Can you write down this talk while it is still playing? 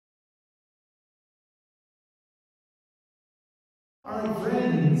All right,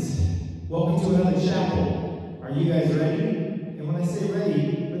 friends, welcome to another chapel. Are you guys ready? And when I say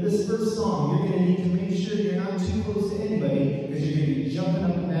ready, for this first song, you're going to need to make sure you're not too close to anybody because you're going to be jumping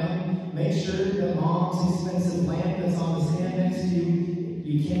up and down. Make sure that mom's expensive lamp that's on the stand next to you,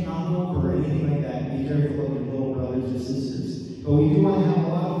 you can't knock over or anything like that. Be careful of your little brothers or sisters. But we do want to have a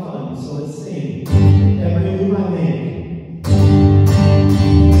lot of fun, so let's sing. Every move I make.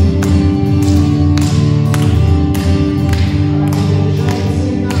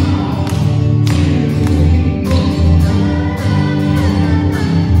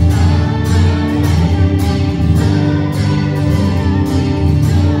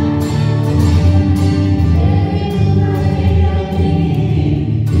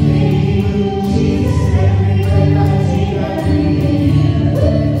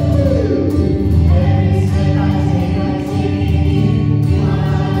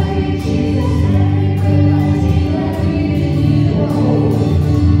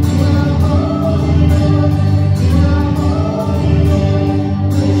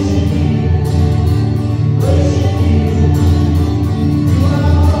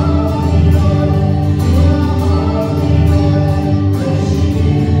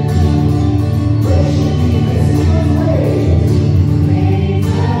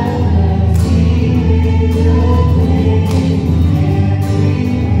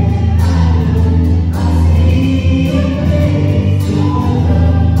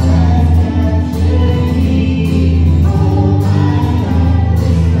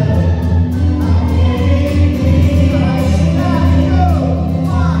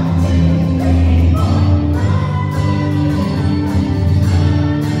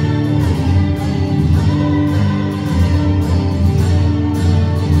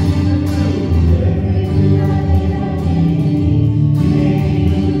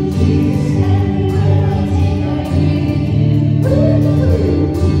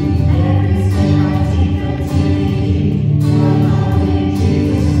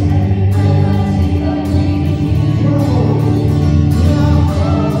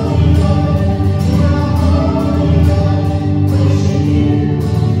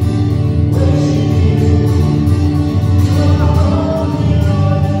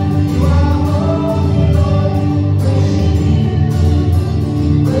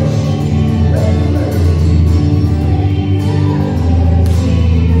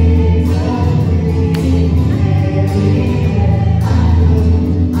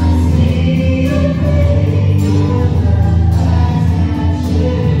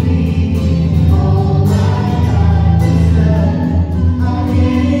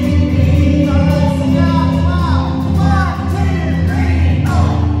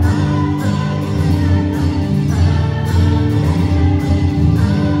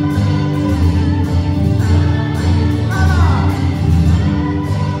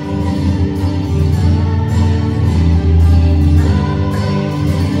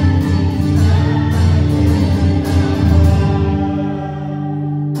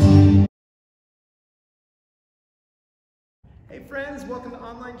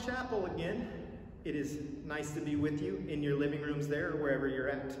 Chapel again. It is nice to be with you in your living rooms there or wherever you're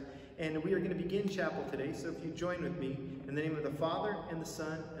at. And we are going to begin chapel today, so if you join with me in the name of the Father and the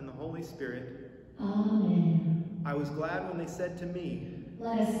Son and the Holy Spirit. Amen. I was glad when they said to me,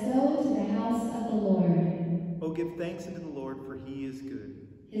 "Let us go to the house of the Lord." Oh, give thanks unto the Lord, for he is good.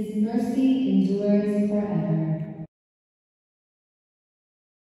 His mercy endures forever.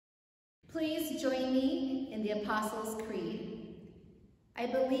 Please join me in the Apostles' Creed. I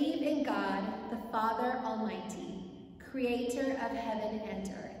believe in God, the Father Almighty, creator of heaven and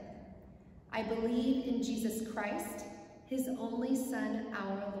earth. I believe in Jesus Christ, his only Son,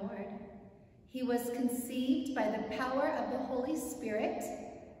 our Lord. He was conceived by the power of the Holy Spirit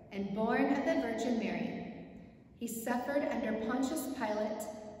and born of the Virgin Mary. He suffered under Pontius Pilate,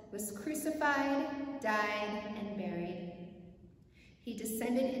 was crucified, died, and buried. He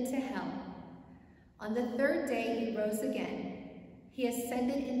descended into hell. On the third day he rose again. He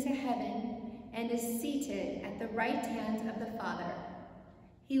ascended into heaven and is seated at the right hand of the Father.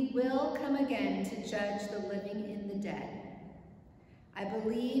 He will come again to judge the living and the dead. I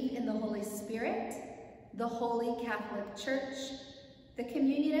believe in the Holy Spirit, the Holy Catholic Church, the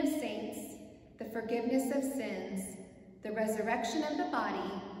communion of saints, the forgiveness of sins, the resurrection of the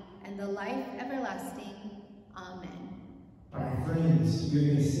body, and the life everlasting. Amen. All right, friends, we're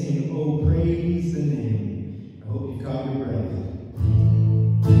going to sing, "Oh, Praise the Name." I hope you caught your breath.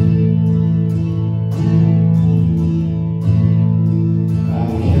 Thank you.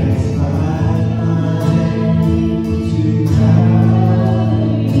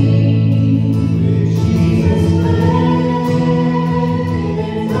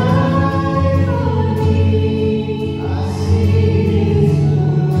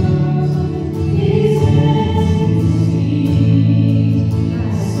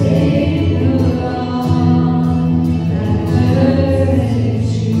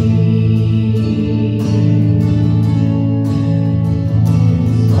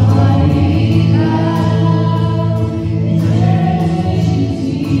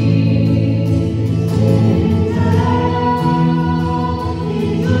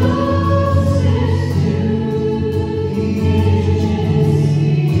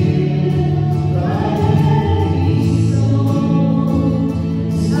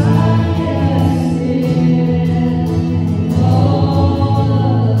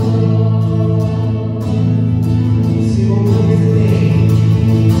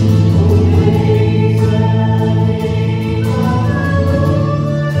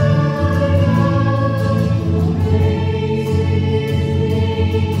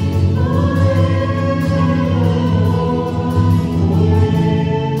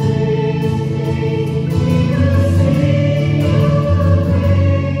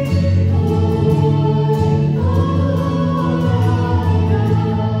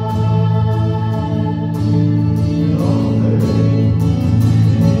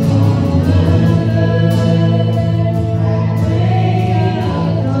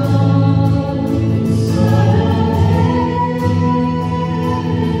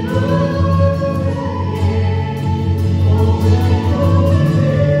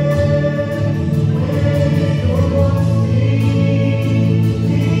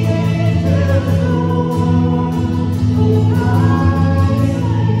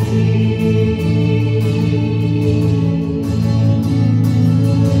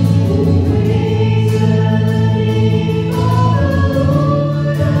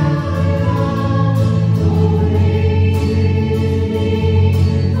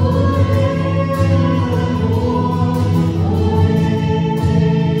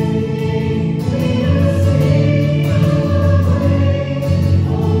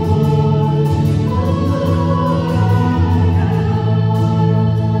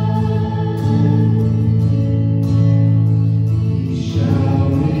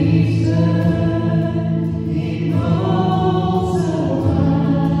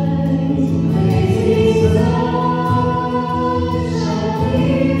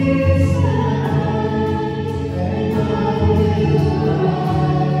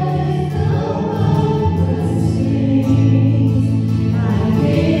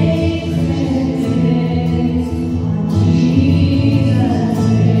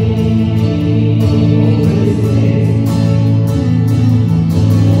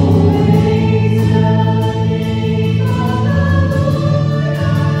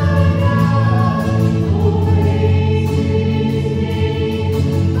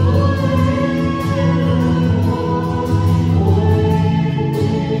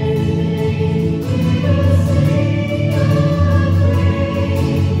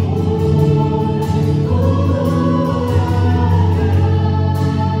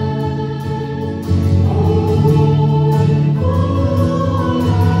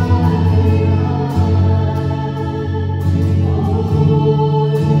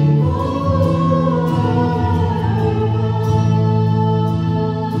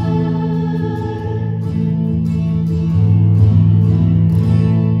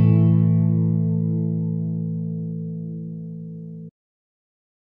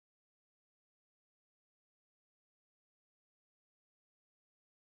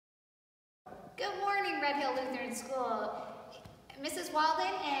 Good morning, Red Hill Lutheran School. Mrs.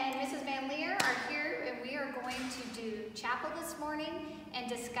 Walden and Mrs. Van Leer are here, and we are going to do chapel this morning and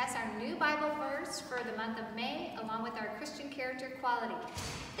discuss our new Bible verse for the month of May, along with our Christian character quality.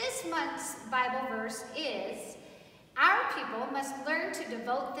 This month's Bible verse is, "Our people must learn to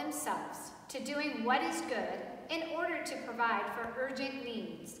devote themselves to doing what is good in order to provide for urgent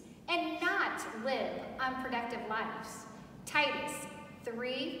needs and not live unproductive lives." Titus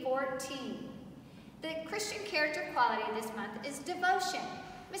 3:14. The Christian character quality this month is devotion.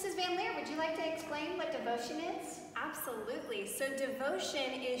 Mrs. Van Leer, would you like to explain what devotion is? Absolutely. So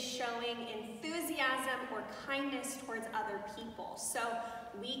devotion is showing enthusiasm or kindness towards other people. So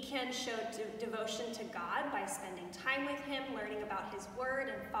we can show devotion to God by spending time with Him, learning about His Word,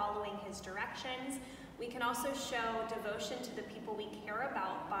 and following His directions. We can also show devotion to the people we care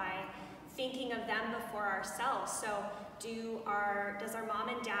about by thinking of them before ourselves. So does our mom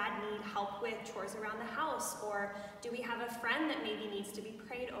and dad need help with chores around the house? Or do we have a friend that maybe needs to be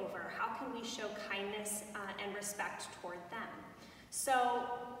prayed over? How can we show kindness and respect toward them? So,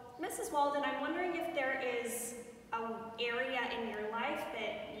 Mrs. Walden, I'm wondering if there is an area in your life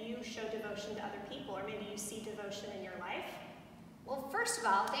that you show devotion to other people, or maybe you see devotion in your life? Well, first of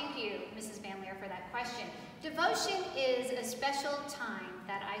all, thank you, Mrs. Van Leer, for that question. Devotion is a special time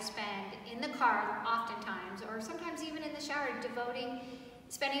that I spend in the car oftentimes, or sometimes even in the shower,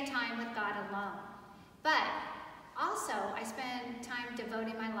 spending time with God alone. But also, I spend time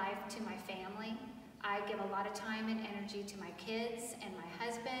devoting my life to my family. I give a lot of time and energy to my kids and my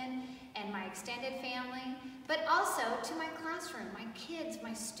husband and my extended family, but also to my classroom, my kids,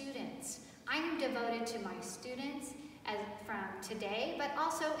 my students. I am devoted to my students from today, but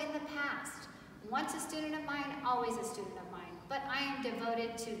also in the past. Once a student of mine, always a student of mine. But I am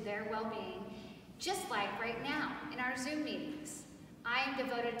devoted to their well-being, just like right now in our Zoom meetings. I am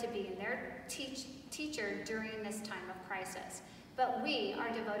devoted to being their teacher during this time of crisis. But we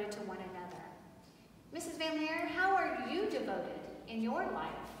are devoted to one another. Mrs. Van Leer, how are you devoted in your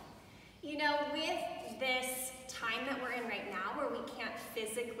life? You know, with this time that we're in right now, where we can't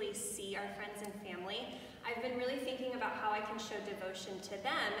physically see our friends and family, I've been really thinking about how I can show devotion to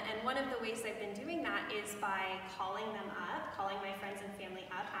them, and one of the ways I've been doing that is by calling them up, calling my friends and family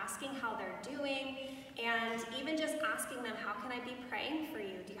up, asking how they're doing, and even just asking them, how can I be praying for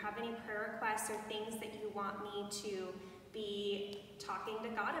you? Do you have any prayer requests or things that you want me to be talking to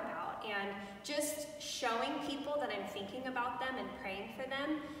God about? And just showing people that I'm thinking about them and praying for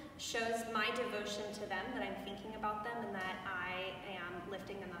them shows my devotion to them, that I'm thinking about them and that I am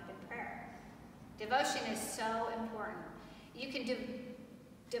lifting them up in prayer. Devotion is so important. You can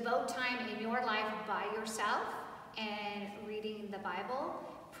devote time in your life by yourself and reading the Bible,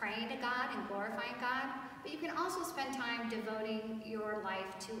 praying to God and glorifying God, but you can also spend time devoting your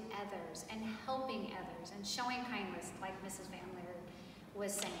life to others and helping others and showing kindness, like Mrs. Van Leer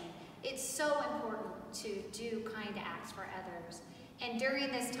was saying. It's so important to do kind acts for others. And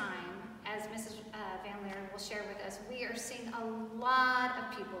during this time, as Mrs. Van Leer will share with us, we are seeing a lot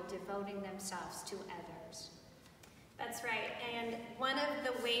of people devoting themselves to others. That's right, and one of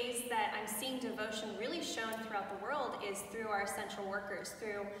the ways that I'm seeing devotion really shown throughout the world is through our essential workers,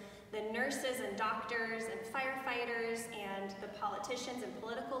 through the nurses and doctors and firefighters and the politicians and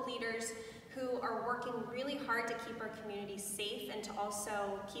political leaders who are working really hard to keep our community safe and to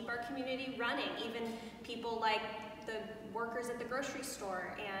also keep our community running. Even people like the workers at the grocery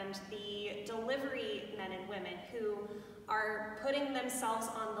store and the delivery men and women who are putting themselves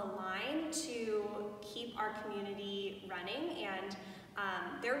on the line to keep our community running, and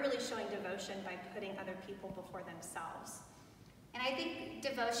they're really showing devotion by putting other people before themselves. And I think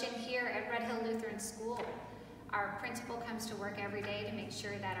devotion here at Red Hill Lutheran School, our principal comes to work every day to make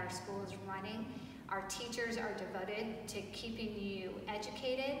sure that our school is running. Our teachers are devoted to keeping you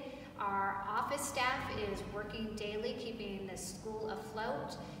educated. Our office staff is working daily, keeping the school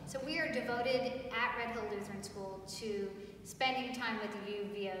afloat. So we are devoted at Red Hill Lutheran School to spending time with you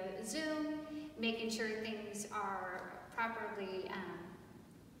via Zoom, making sure things are properly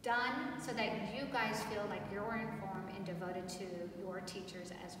done so that you guys feel like you're informed and devoted to your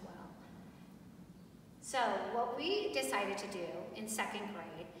teachers as well. So what we decided to do in second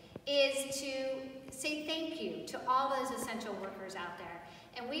grade is to say thank you to all those essential workers out there.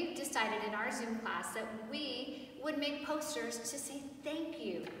 And we decided in our Zoom class that we would make posters to say thank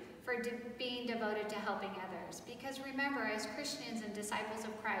you for being devoted to helping others. Because remember, as Christians and disciples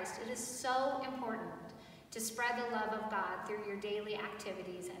of Christ, it is so important to spread the love of God through your daily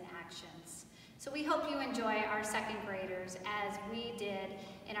activities and actions. So we hope you enjoy our second graders as we did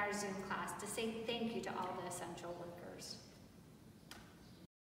in our Zoom class to say thank you to all the essential workers.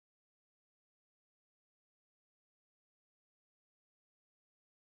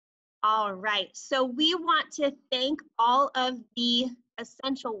 All right, so we want to thank all of the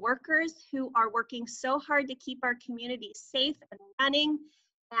essential workers who are working so hard to keep our community safe and running.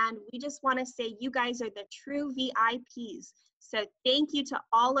 And we just want to say you guys are the true VIPs. So thank you to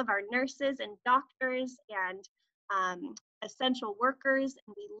all of our nurses and doctors and essential workers.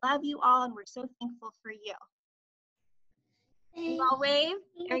 And we love you all, and we're so thankful for you. You all wave.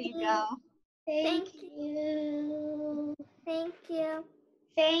 There you go. Thank you. Thank you.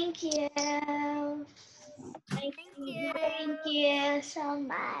 Thank you. Thank you. Thank you so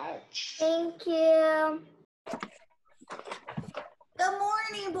much. Thank you. Good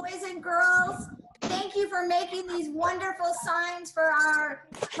morning, boys and girls. Thank you for making these wonderful signs for our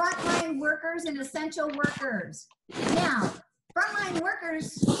frontline workers and essential workers. Now, frontline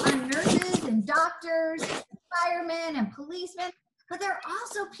workers are nurses and doctors, firemen and policemen, but there are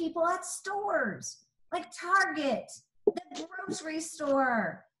also people at stores like Target, the grocery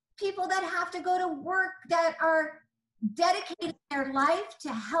store, people that have to go to work that are dedicating their life to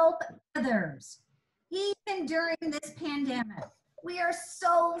help others, even during this pandemic. We are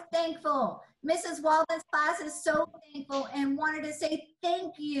so thankful. Mrs. Walden's class is so thankful and wanted to say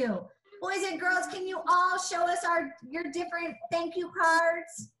thank you. Boys and girls, can you all show us your different thank you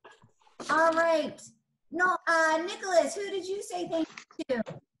cards? All right. No, Nicholas, who did you say thank you to?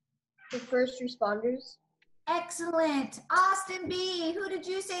 The first responders. Excellent. Austin B., who did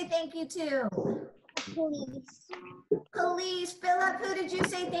you say thank you to? Police. Police. Philip, who did you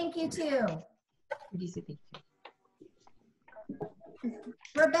say thank you to? Who did you say thank you?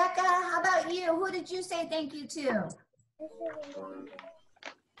 Rebecca, how about you? Who did you say thank you to?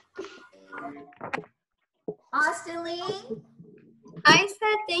 Austin Lee? I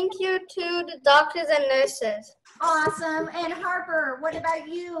said thank you to the doctors and nurses. Awesome. And Harper, what about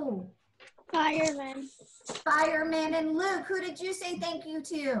you? Firemen. Firemen. And Luke, who did you say thank you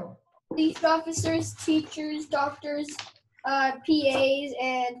to? Police officers, teachers, doctors, PAs,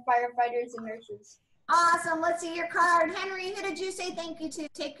 and firefighters and nurses. Awesome. Let's see your card. Henry, who did you say thank you to?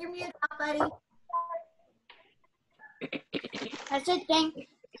 Take your mute off, buddy. I said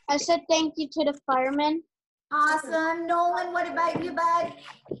thank you to the firemen. Awesome. Nolan, what about you, bud?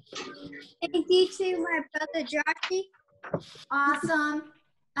 Thank you to my brother Jackie. Awesome.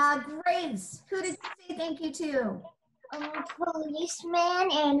 Grace, who did you say thank you to?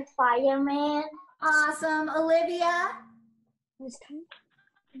 Policeman and fireman. Awesome. Olivia?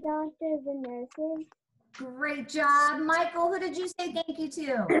 Doctors and nurses. Great job. Michael, who did you say thank you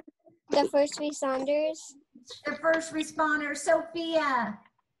to? The first responders. The first responders. Sophia?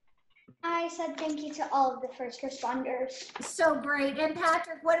 I said thank you to all of the first responders. So great. And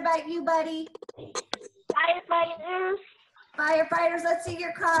Patrick, what about you, buddy? Firefighters. Firefighters, let's see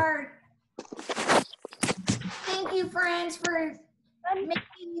your card. Thank you, friends, for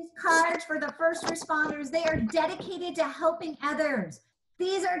making these cards for the first responders. They are dedicated to helping others.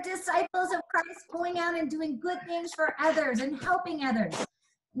 These are disciples of Christ going out and doing good things for others and helping others.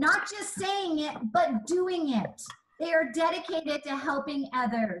 Not just saying it, but doing it. They are dedicated to helping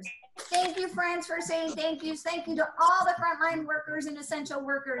others. Thank you, friends, for saying thank yous. Thank you to all the frontline workers and essential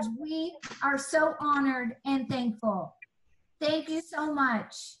workers. We are so honored and thankful. Thank you so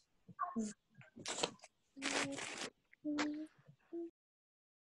much.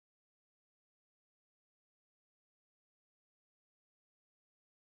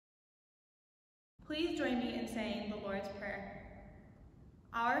 Please join me in saying the Lord's Prayer.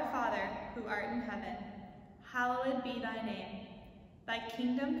 Our Father, who art in heaven, hallowed be thy name. Thy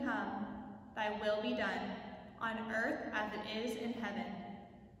kingdom come, thy will be done, on earth as it is in heaven.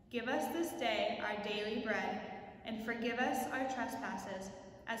 Give us this day our daily bread, and forgive us our trespasses,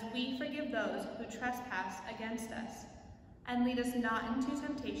 as we forgive those who trespass against us. And lead us not into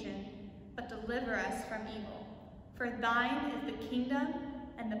temptation, but deliver us from evil. For thine is the kingdom,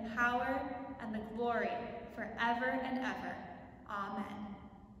 and the power, and the glory, forever and ever. Amen.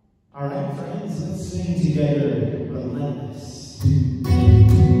 All right, friends, let's sing together, Relentless.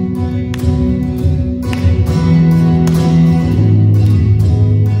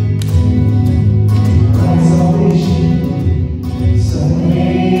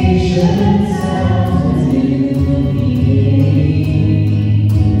 Redemption's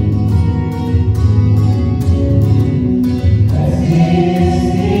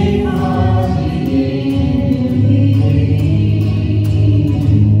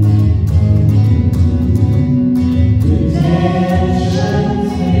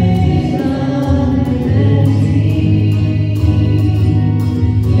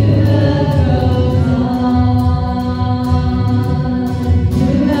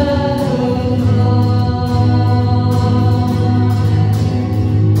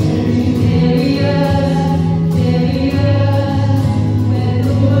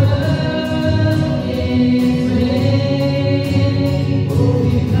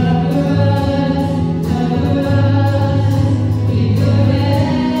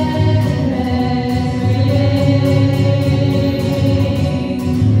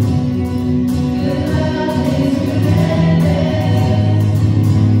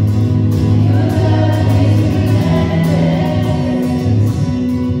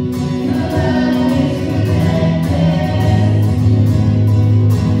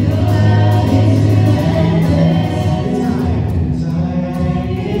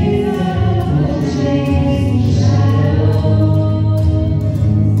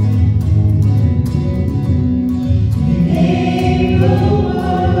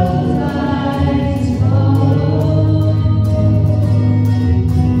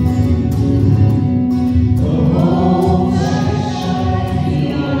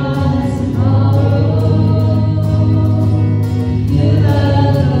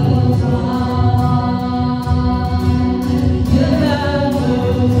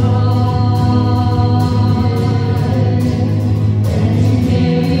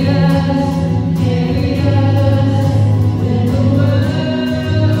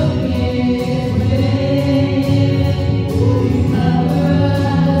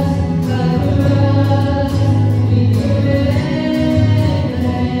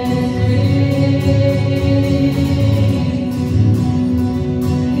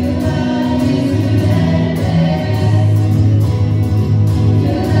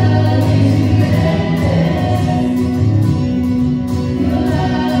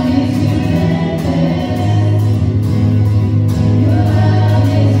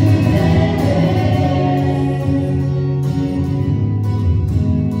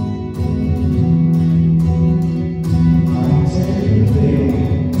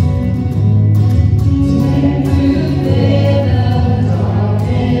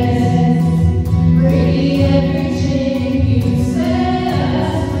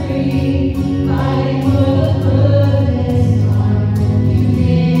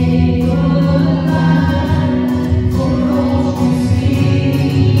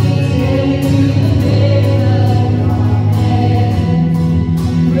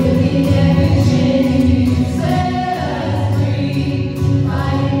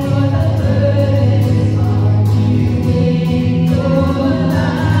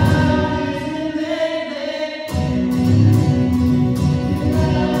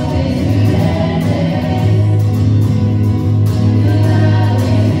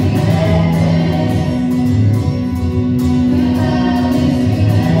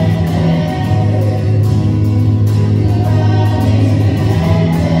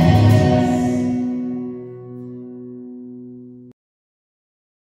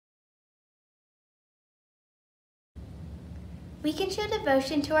We can show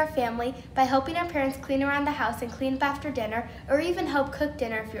devotion to our family by helping our parents clean around the house and clean up after dinner, or even help cook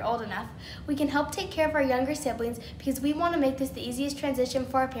dinner if you're old enough. We can help take care of our younger siblings because we want to make this the easiest transition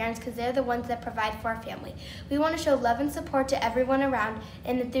for our parents because they're the ones that provide for our family. We want to show love and support to everyone around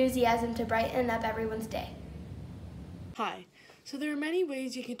and enthusiasm to brighten up everyone's day. Hi. So there are many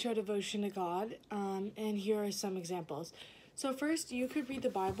ways you can show devotion to God, and here are some examples. So first, you could read the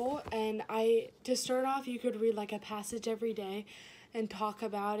Bible, and to start off, you could read like a passage every day and talk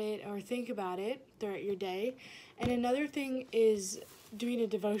about it or think about it throughout your day. And another thing is doing a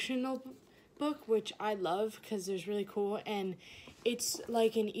devotional book, which I love because it's really cool, and it's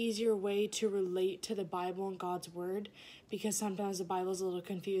like an easier way to relate to the Bible and God's Word because sometimes the Bible is a little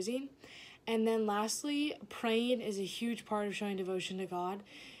confusing. And then lastly, praying is a huge part of showing devotion to God.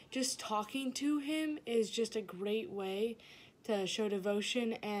 Just talking to Him is just a great way to show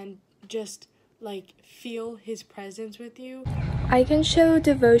devotion and just like feel His presence with you. I can show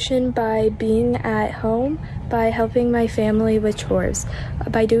devotion by being at home, by helping my family with chores.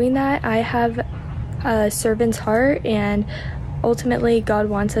 By doing that, I have a servant's heart, and ultimately God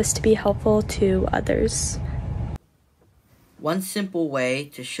wants us to be helpful to others. One simple way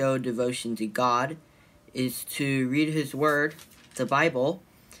to show devotion to God is to read His Word, the Bible,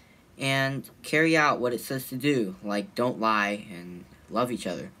 and carry out what it says to do, like don't lie and love each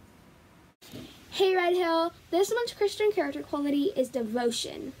other. Hey Red Hill, this month's Christian character quality is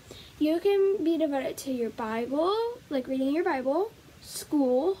devotion. You can be devoted to your Bible, like reading your Bible,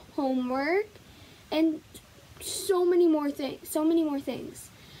 school, homework, and so many more things.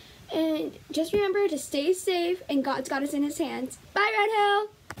 And just remember to stay safe, and God's got us in His hands. Bye, Red Hill!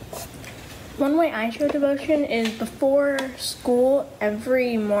 One way I show devotion is before school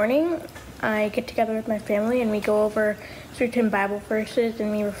every morning. I get together with my family and we go over certain Bible verses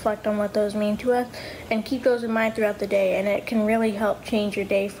and we reflect on what those mean to us and keep those in mind throughout the day. And it can really help change your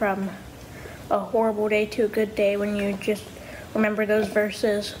day from a horrible day to a good day when you just remember those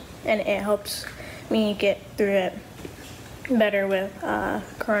verses, and it helps me get through it better with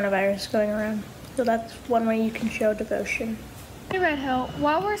coronavirus going around. So that's one way you can show devotion. Hey Red Hill,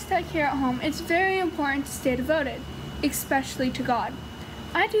 while we're stuck here at home, it's very important to stay devoted, especially to God.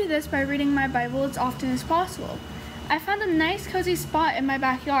 I do this by reading my Bible as often as possible. I found a nice cozy spot in my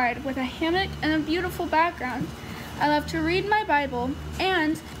backyard with a hammock and a beautiful background. I love to read my Bible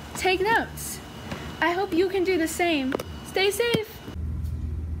and take notes. I hope you can do the same. Stay safe.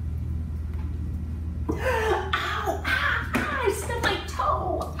 I stubbed my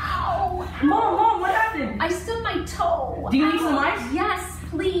toe. Ow. Mom, what happened? I stubbed my toe. Do you need some ice? Yes,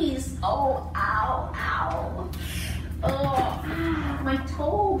 please. Oh, ow, ow. Oh, my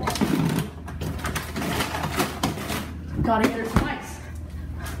toe. Gotta get her some ice.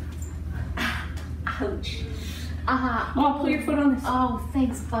 Ouch. Mom, put your foot on this. Oh,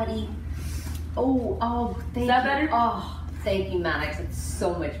 thanks, buddy. Oh, thank you. Is that better? Oh, thank you, Maddox. It's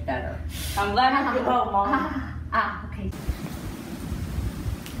so much better. I'm glad you're well, Mom. Okay.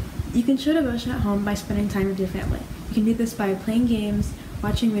 You can show devotion at home by spending time with your family. You can do this by playing games,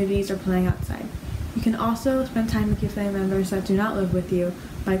 watching movies, or playing outside. You can also spend time with your family members that do not live with you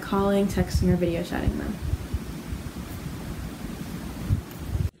by calling, texting, or video chatting them.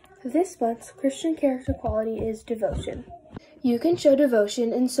 This month's Christian character quality is devotion. You can show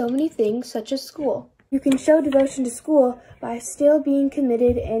devotion in so many things, such as school. You can show devotion to school by still being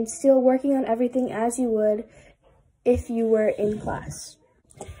committed and still working on everything as you would if you were in class.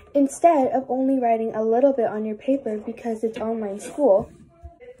 Instead of only writing a little bit on your paper because it's online school,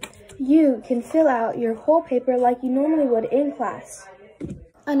 you can fill out your whole paper like you normally would in class.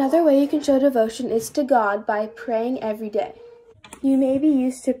 Another way you can show devotion is to God by praying every day. You may be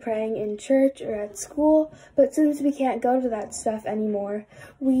used to praying in church or at school, but since we can't go to that stuff anymore,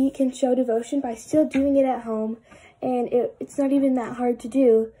 we can show devotion by still doing it at home, and it's not even that hard to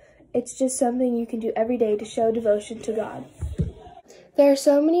do. It's just something you can do every day to show devotion to God. There are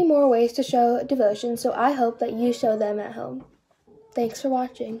so many more ways to show devotion, so I hope that you show them at home. Thanks for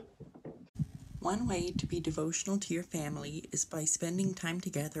watching. One way to be devotional to your family is by spending time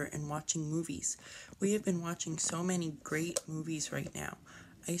together and watching movies. We have been watching so many great movies right now.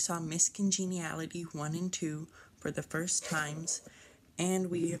 I saw Miss Congeniality 1 and 2 for the first times,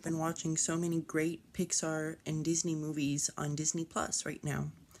 and we have been watching so many great Pixar and Disney movies on Disney Plus right now.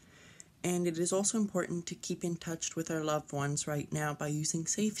 And it is also important to keep in touch with our loved ones right now by using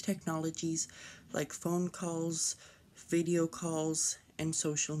safe technologies like phone calls, video calls, and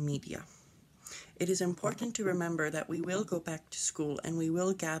social media. It is important to remember that we will go back to school and we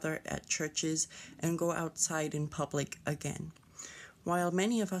will gather at churches and go outside in public again. While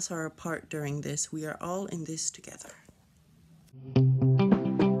many of us are apart during this, we are all in this together. you.